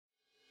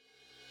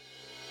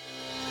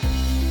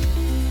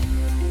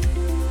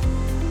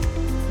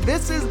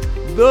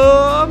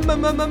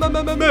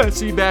the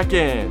Messy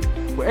Backend,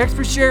 where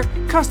experts share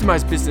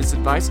customized business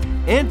advice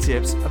and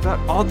tips about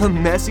all the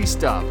messy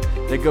stuff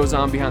that goes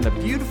on behind the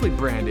beautifully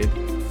branded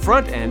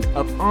front end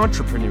of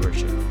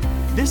entrepreneurship.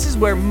 This is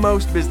where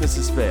most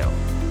businesses fail,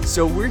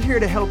 so we're here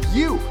to help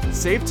you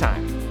save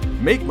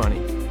time, make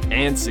money,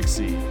 and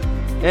succeed.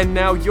 And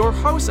now your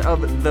hosts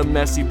of The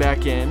Messy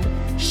Backend,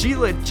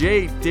 Sheila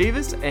J.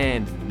 Davis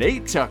and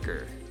Nate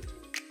Tucker.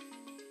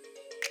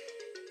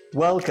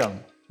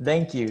 Welcome.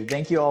 Thank you.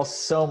 Thank you all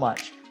so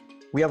much.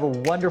 We have a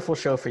wonderful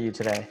show for you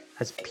today.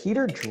 As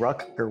Peter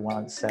Drucker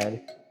once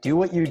said, do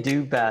what you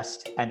do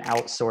best and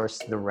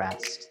outsource the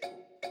rest.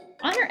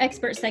 On our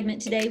expert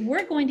segment today,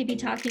 we're going to be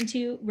talking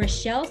to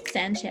Rochelle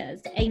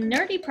Sanchez, a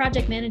nerdy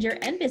project manager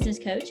and business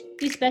coach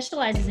who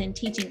specializes in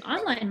teaching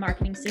online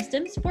marketing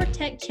systems for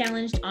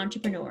tech-challenged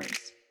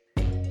entrepreneurs.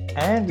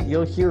 And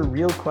you'll hear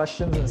real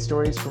questions and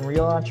stories from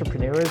real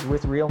entrepreneurs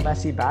with real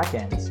messy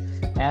backends.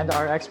 And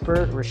our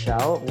expert,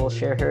 Rochelle, will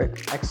share her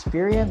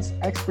experience,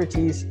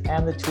 expertise,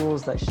 and the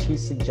tools that she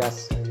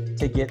suggests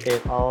to get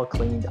it all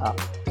cleaned up.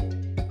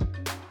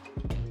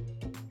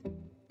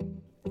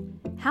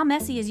 How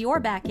messy is your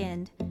back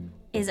end?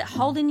 Is it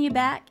holding you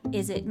back?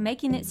 Is it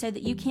making it so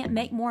that you can't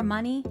make more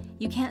money?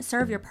 You can't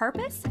serve your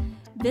purpose?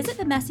 Visit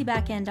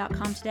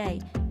themessybackend.com today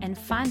and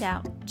find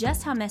out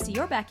just how messy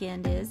your back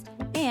end is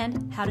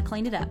and how to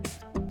clean it up.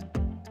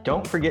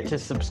 Don't forget to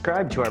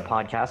subscribe to our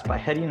podcast by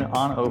heading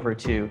on over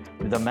to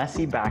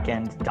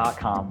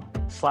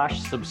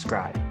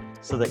themessybackend.com/subscribe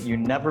so that you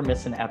never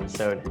miss an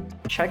episode.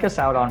 Check us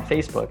out on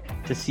Facebook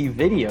to see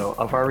video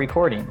of our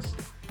recordings.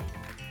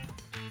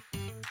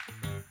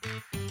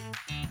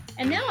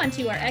 And now on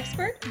to our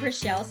expert,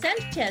 Rochelle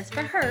Sanchez,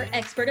 for her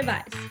expert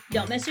advice.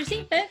 Don't miss your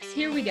seat, folks.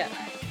 Here we go.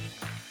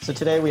 So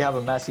today we have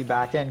a messy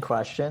backend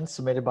question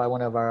submitted by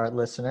one of our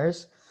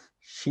listeners.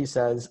 She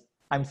says,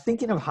 I'm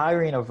thinking of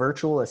hiring a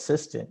virtual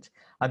assistant.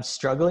 I'm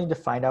struggling to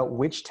find out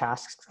which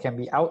tasks can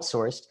be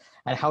outsourced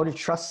and how to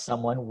trust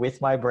someone with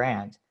my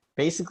brand.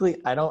 Basically,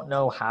 I don't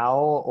know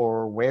how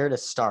or where to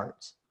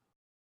start.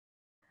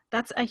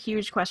 That's a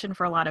huge question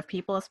for a lot of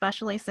people,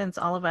 especially since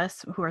all of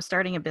us who are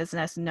starting a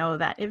business know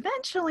that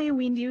eventually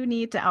we do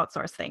need to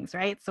outsource things,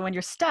 right? So when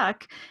you're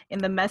stuck in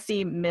the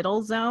messy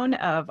middle zone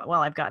of,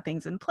 well, I've got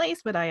things in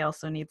place, but I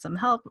also need some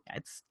help,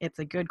 it's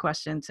a good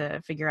question to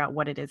figure out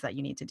what it is that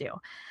you need to do.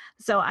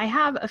 So I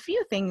have a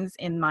few things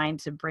in mind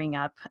to bring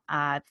up,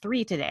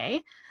 3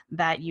 today,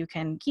 that you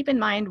can keep in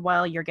mind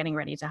while you're getting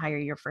ready to hire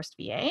your first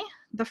VA.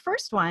 The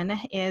first one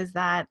is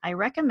that I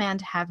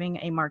recommend having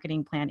a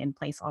marketing plan in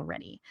place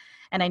already.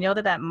 And I know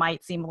that that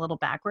might seem a little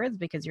backwards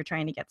because you're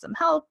trying to get some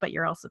help, but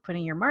you're also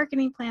putting your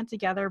marketing plan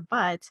together.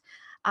 But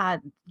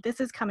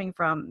this is coming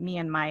from me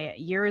and my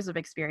years of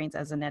experience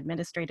as an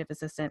administrative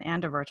assistant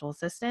and a virtual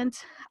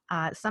assistant.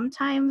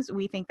 Sometimes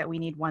we think that we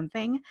need one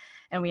thing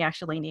and we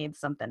actually need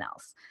something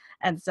else.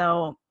 And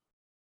so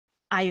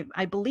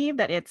I believe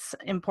that it's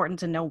important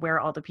to know where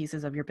all the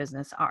pieces of your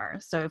business are.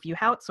 So if you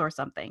outsource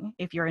something,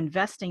 if you're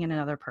investing in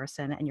another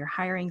person and you're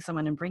hiring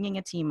someone and bringing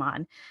a team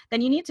on,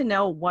 then you need to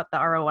know what the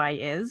ROI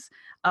is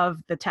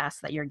of the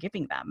task that you're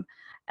giving them.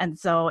 And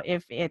so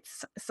if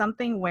it's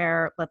something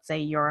where, let's say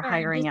you're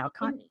hiring out.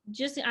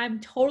 I'm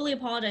totally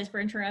apologize for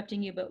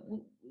interrupting you, but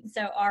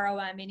so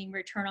ROI meaning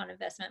return on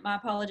investment. My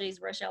apologies,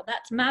 Rochelle.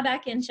 That's my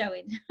back end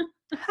showing.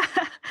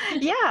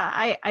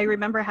 Yeah, I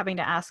remember having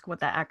to ask what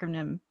that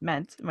acronym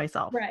meant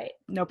myself. Right.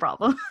 No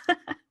problem.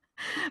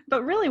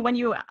 But really, when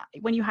you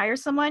hire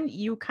someone,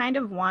 you kind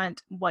of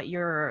want what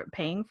you're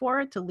paying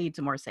for to lead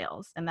to more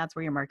sales. And that's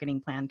where your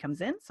marketing plan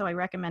comes in. So I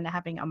recommend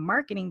having a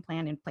marketing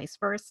plan in place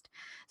first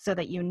so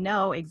that you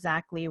know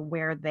exactly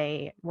where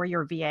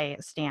your VA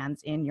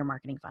stands in your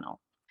marketing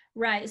funnel.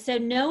 Right. So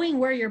knowing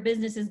where your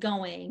business is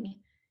going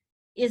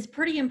is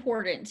pretty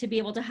important to be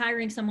able to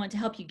hiring someone to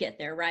help you get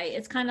there, right?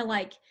 It's kind of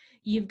like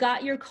you've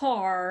got your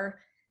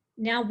car.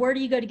 Now, where do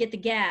you go to get the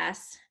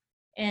gas?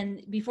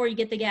 And before you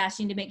get the gas,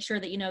 you need to make sure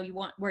that you know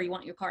where you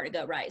want your car to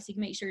go, right? So you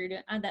can make sure you're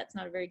doing. That's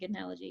not a very good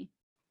analogy.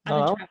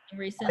 I've been traveling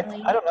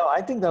recently. I don't know.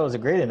 I think that was a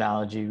great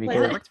analogy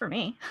because it works for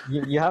me.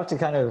 You have to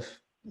kind of,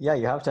 you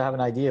have to have an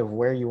idea of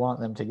where you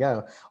want them to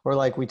go. Or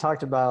like we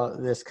talked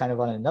about this kind of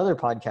on another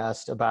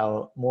podcast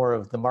about more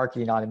of the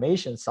marketing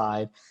automation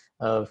side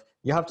of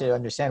you have to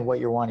understand what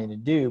you're wanting to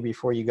do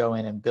before you go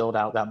in and build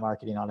out that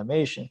marketing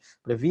automation.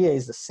 But a VA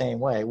is the same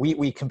way.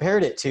 We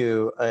compared it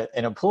to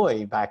an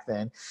employee back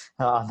then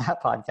on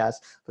that podcast,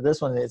 but this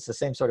one, it's the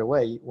same sort of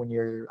way. When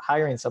you're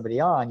hiring somebody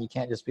on, you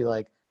can't just be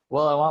like,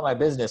 well, I want my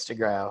business to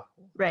grow.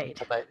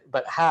 Right.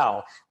 But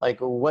how? Like,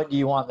 what do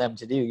you want them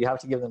to do? You have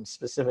to give them a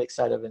specific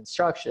set of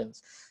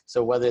instructions.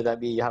 So whether that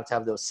be you have to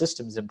have those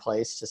systems in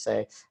place to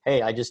say,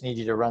 hey, I just need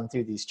you to run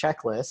through these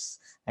checklists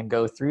and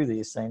go through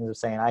these things of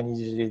saying, I need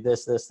you to do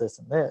this, this, this,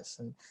 and this.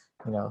 And,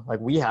 you know,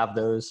 like we have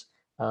those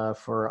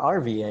for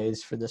our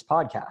VAs for this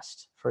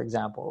podcast. For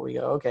example, we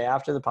go, okay,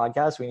 after the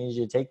podcast, we need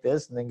you to take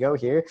this and then go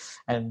here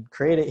and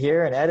create it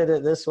here and edit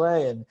it this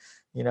way. And,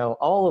 you know,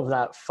 all of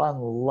that fun,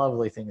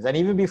 lovely things. And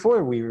even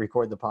before we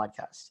record the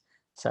podcast,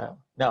 So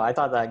no, I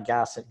thought that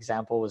gas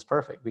example was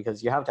perfect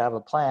because you have to have a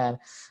plan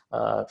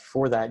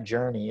for that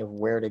journey of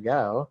where to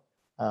go.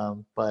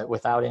 But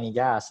without any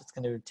gas, it's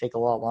going to take a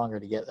lot longer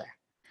to get there.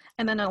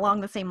 And then along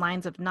the same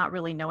lines of not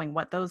really knowing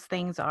what those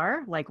things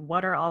are, like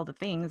what are all the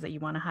things that you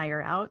want to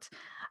hire out,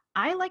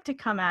 I like to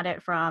come at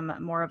it from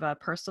more of a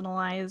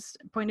personalized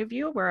point of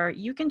view where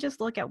you can just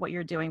look at what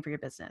you're doing for your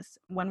business.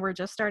 When we're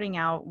just starting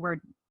out, we're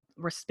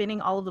spinning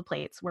all of the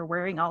plates, we're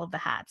wearing all of the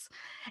hats,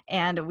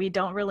 and we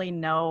don't really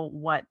know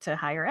what to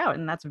hire out.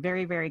 And that's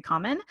very, very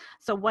common.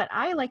 So what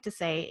I like to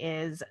say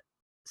is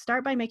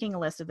start by making a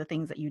list of the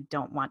things that you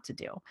don't want to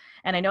do.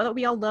 And I know that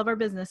we all love our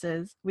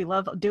businesses. We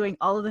love doing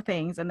all of the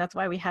things, and that's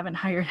why we haven't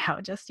hired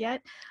out just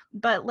yet.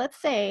 But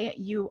let's say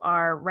you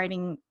are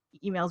writing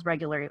emails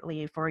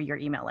regularly for your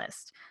email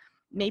list.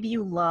 Maybe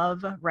you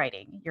love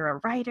writing. You're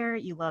a writer,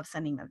 you love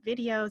sending them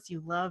videos,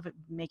 you love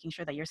making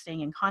sure that you're staying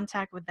in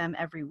contact with them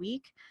every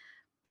week.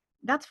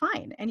 That's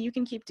fine. And you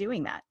can keep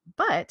doing that.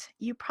 But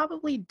you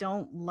probably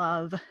don't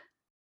love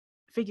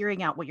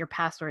figuring out what your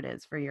password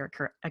is for your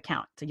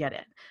account to get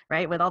in,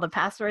 right? With all the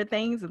password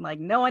things and like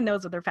no one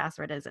knows what their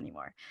password is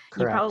anymore.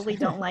 Correct. You probably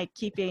don't like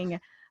keeping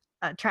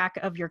a track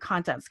of your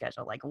content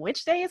schedule, like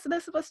which day is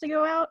this supposed to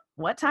go out,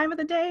 what time of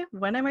the day,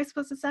 when am I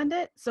supposed to send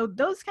it? So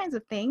those kinds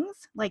of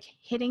things, like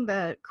hitting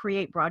the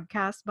create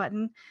broadcast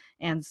button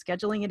and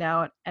scheduling it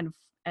out and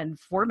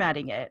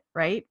formatting it,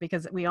 right?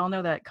 Because we all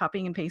know that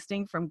copying and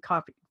pasting from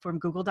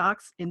Google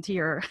Docs into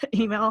your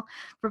email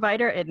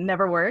provider, it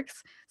never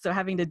works. So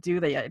having to do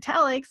the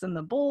italics and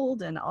the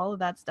bold and all of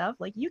that stuff,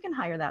 like you can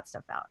hire that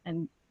stuff out.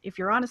 And if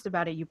you're honest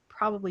about it, you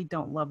probably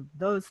don't love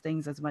those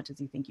things as much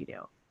as you think you do.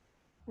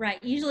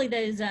 Right. Usually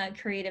those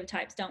creative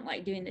types don't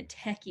like doing the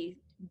techie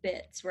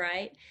bits,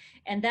 right?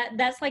 And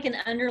that's like an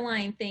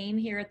underlying theme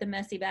here at the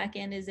Messy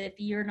Backend is if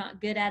you're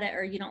not good at it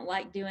or you don't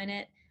like doing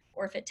it,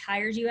 or if it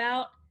tires you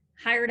out,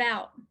 hire it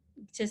out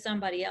to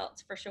somebody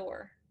else for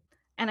sure.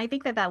 And I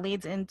think that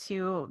leads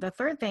into the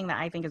third thing that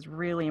I think is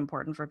really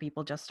important for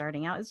people just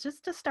starting out is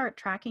just to start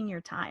tracking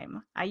your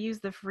time. I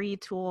use the free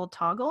tool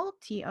Toggl,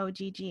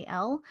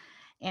 Toggl,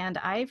 and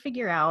I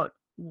figure out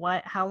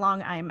how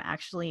long I'm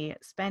actually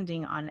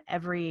spending on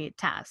every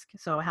task.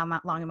 So how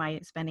long am I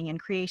spending in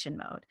creation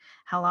mode?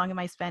 How long am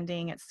I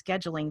spending at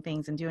scheduling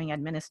things and doing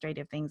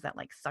administrative things that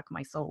like suck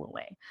my soul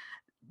away?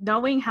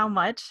 Knowing how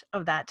much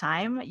of that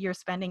time you're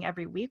spending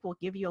every week will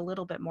give you a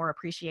little bit more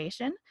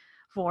appreciation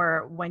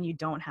for when you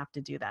don't have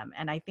to do them.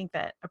 And I think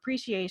that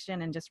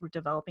appreciation and just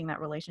developing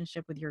that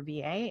relationship with your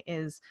VA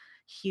is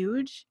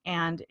huge,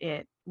 and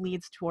it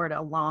leads toward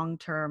a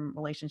long-term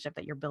relationship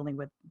that you're building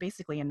with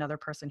basically another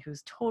person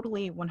who's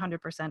totally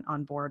 100%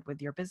 on board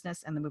with your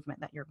business and the movement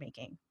that you're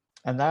making.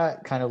 And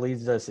that kind of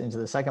leads us into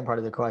the second part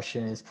of the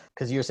question is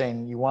because you're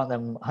saying you want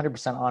them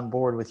 100% on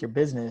board with your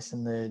business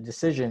and the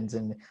decisions,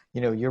 and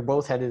you're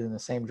both headed in the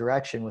same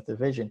direction with the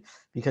vision,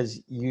 because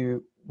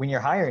when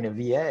you're hiring a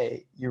VA,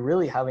 you're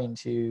really having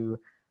to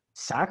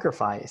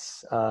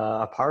sacrifice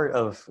a part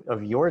of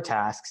your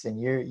tasks,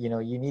 and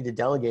you need to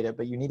delegate it,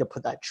 but you need to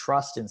put that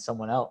trust in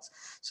someone else.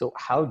 So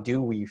how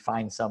do we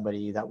find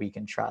somebody that we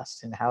can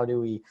trust, and how do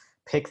we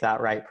pick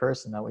that right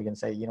person that we can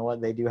say, you know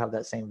what, they do have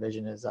that same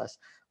vision as us.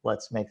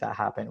 Let's make that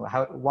happen.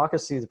 Walk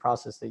us through the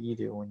process that you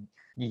do when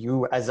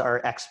you, as our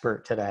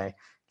expert today,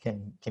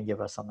 can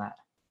give us on that.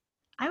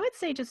 I would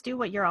say just do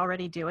what you're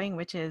already doing,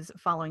 which is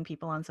following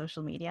people on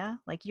social media.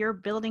 Like you're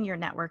building your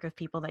network of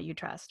people that you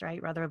trust,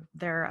 right? Whether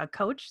they're a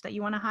coach that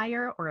you want to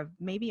hire or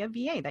maybe a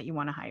VA that you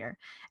want to hire.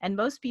 And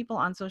most people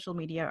on social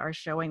media are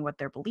showing what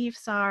their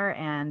beliefs are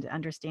and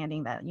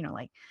understanding that,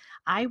 like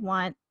I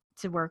want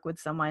to work with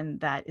someone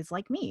that is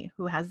like me,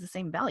 who has the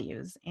same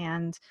values.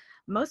 And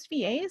most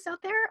VAs out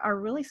there are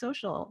really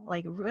social,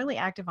 like really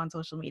active on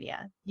social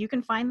media. You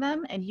can find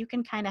them and you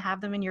can kind of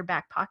have them in your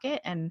back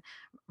pocket and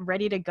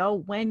ready to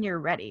go when you're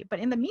ready. But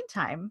in the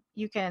meantime,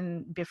 you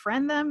can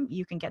befriend them,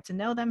 you can get to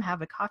know them,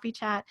 have a coffee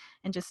chat,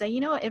 and just say,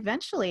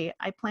 eventually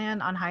I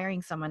plan on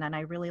hiring someone and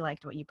I really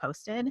liked what you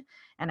posted.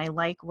 And I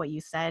like what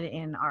you said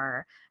in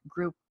our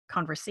group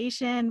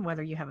conversation,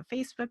 whether you have a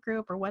Facebook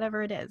group or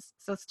whatever it is.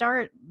 So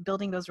start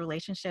building those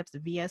relationships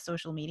via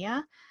social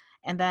media.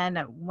 And then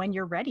when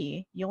you're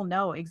ready, you'll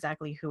know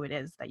exactly who it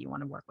is that you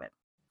want to work with.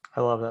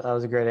 I love that. That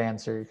was a great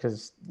answer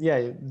because,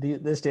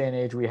 this day and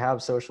age, we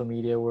have social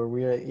media where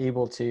we are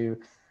able to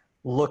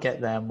look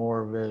at them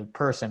more of a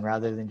person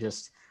rather than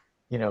just,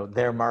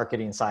 their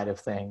marketing side of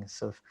things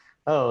of,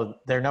 oh,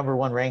 they're number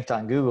one ranked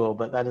on Google,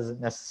 but that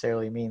doesn't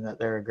necessarily mean that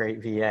they're a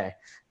great VA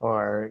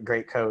or a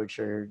great coach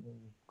or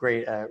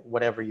great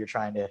whatever you're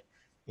trying to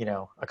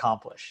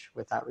accomplish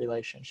with that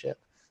relationship.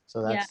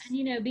 So that's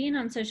and being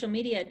on social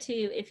media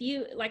too, if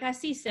you like, I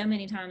see so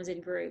many times in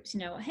groups,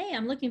 hey,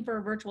 I'm looking for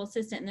a virtual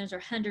assistant, and there's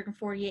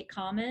 148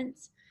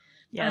 comments.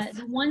 Yes.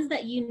 The ones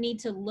that you need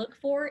to look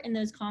for in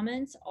those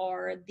comments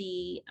are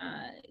the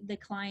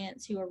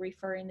clients who are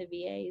referring the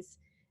VAs.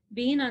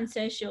 Being on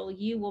social,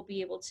 you will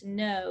be able to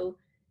know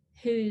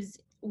who's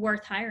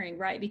worth hiring,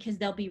 right? Because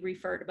they'll be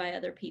referred by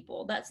other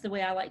people. That's the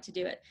way I like to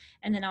do it.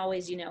 And then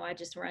always, you know, I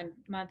just run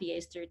my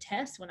VAs through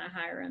tests when I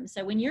hire them.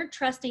 So when you're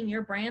trusting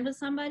your brand with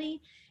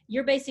somebody,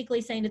 you're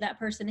basically saying to that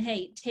person,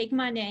 hey, take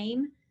my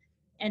name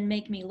and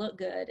make me look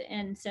good.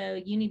 And so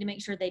you need to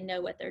make sure they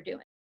know what they're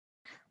doing.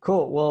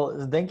 Cool.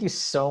 Well, thank you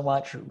so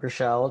much,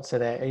 Rochelle,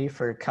 today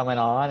for coming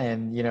on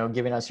and, you know,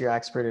 giving us your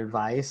expert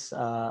advice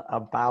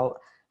about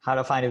how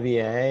to find a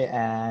VA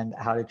and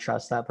how to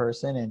trust that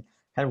person and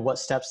kind of what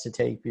steps to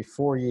take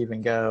before you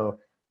even go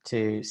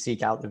to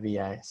seek out the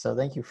VA. So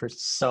thank you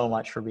so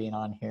much for being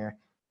on here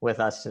with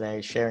us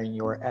today, sharing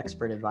your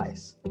expert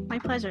advice. My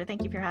pleasure.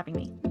 Thank you for having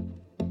me.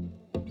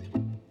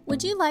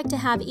 Would you like to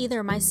have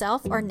either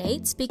myself or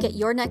Nate speak at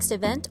your next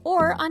event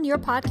or on your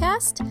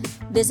podcast?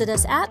 Visit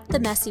us at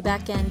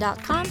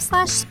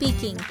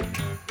themessybackend.com/speaking.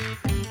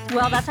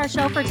 Well, that's our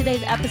show for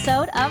today's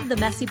episode of The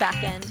Messy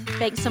Backend.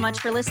 Thanks so much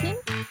for listening.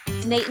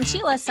 It's Nate and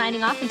Sheila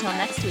signing off until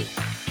next week.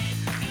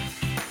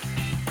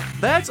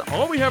 That's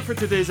all we have for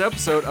today's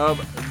episode of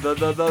the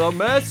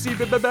Messy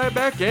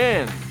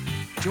Backend.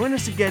 Join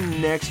us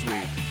again next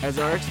week as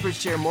our experts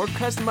share more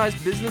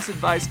customized business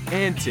advice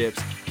and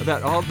tips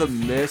about all the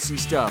messy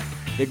stuff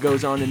that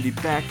goes on in the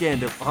back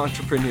end of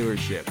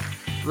entrepreneurship.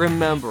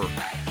 Remember,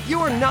 you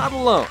are not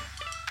alone.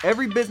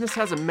 Every business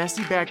has a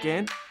messy back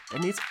end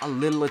that needs a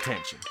little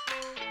attention.